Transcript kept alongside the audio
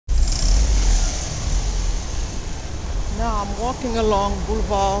I'm walking along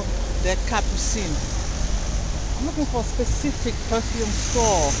Boulevard.The Capucine. I'm looking for a specific perfume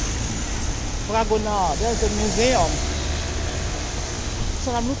store. Fragonard. There's a museum. That's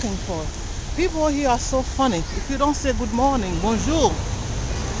what I'm looking for. People here are so funny. If you don't say good morning, bonjour,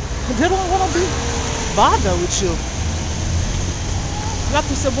 they don't want to be bothered with you. You have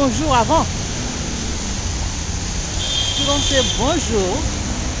to say bonjour avant. If you don't say bonjour,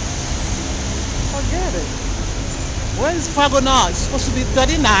 forget it. Where is Fragonard? It's supposed to be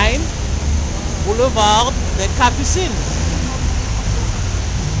 39 Boulevard.The Capucine.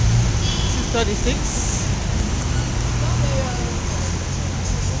 This is 36.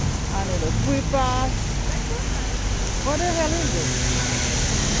 I need a free pass. What the hell is it?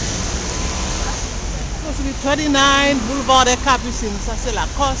 It's supposed to be 39 Boulevard.The Capucine. Ça c'est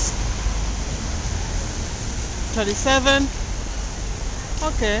Lacoste. 37.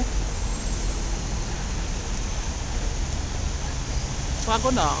 Okay.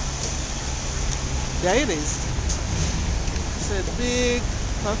 Fragonard. There it is. It's a big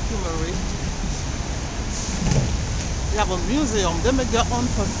perfumery. You have a museum. They make their own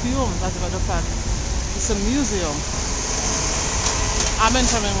perfume, as a matter of fact. It's a museum. I'm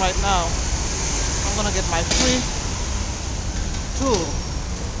entering right now. I'm gonna get my free tour.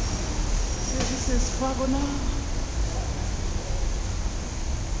 See, this is Fragonard.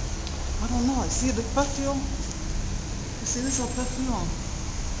 I don't know. See the perfume? You see, this is a perfume.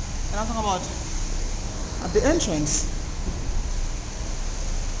 And I'm talking about at the entrance.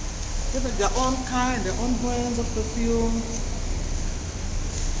 They make their own kind, their own brands of perfume.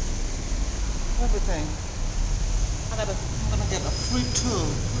 Everything. I'm gonna get a free tour.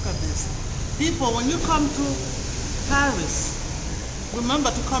 Look at this. People, when you come to Paris,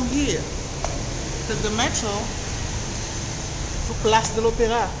 remember to come here. Take the metro to Place de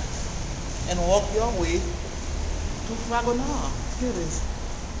l'Opéra and walk your way to Fragonard. Here it is.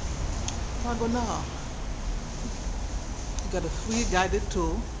 Fragonard. You got a free guided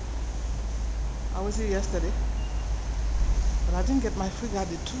tour. I was here yesterday, but I didn't get my free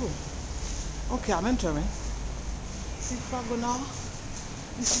guided tour. Okay, I'm entering. See Fragonard?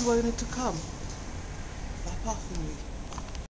 This is where you need to come. La Perfume.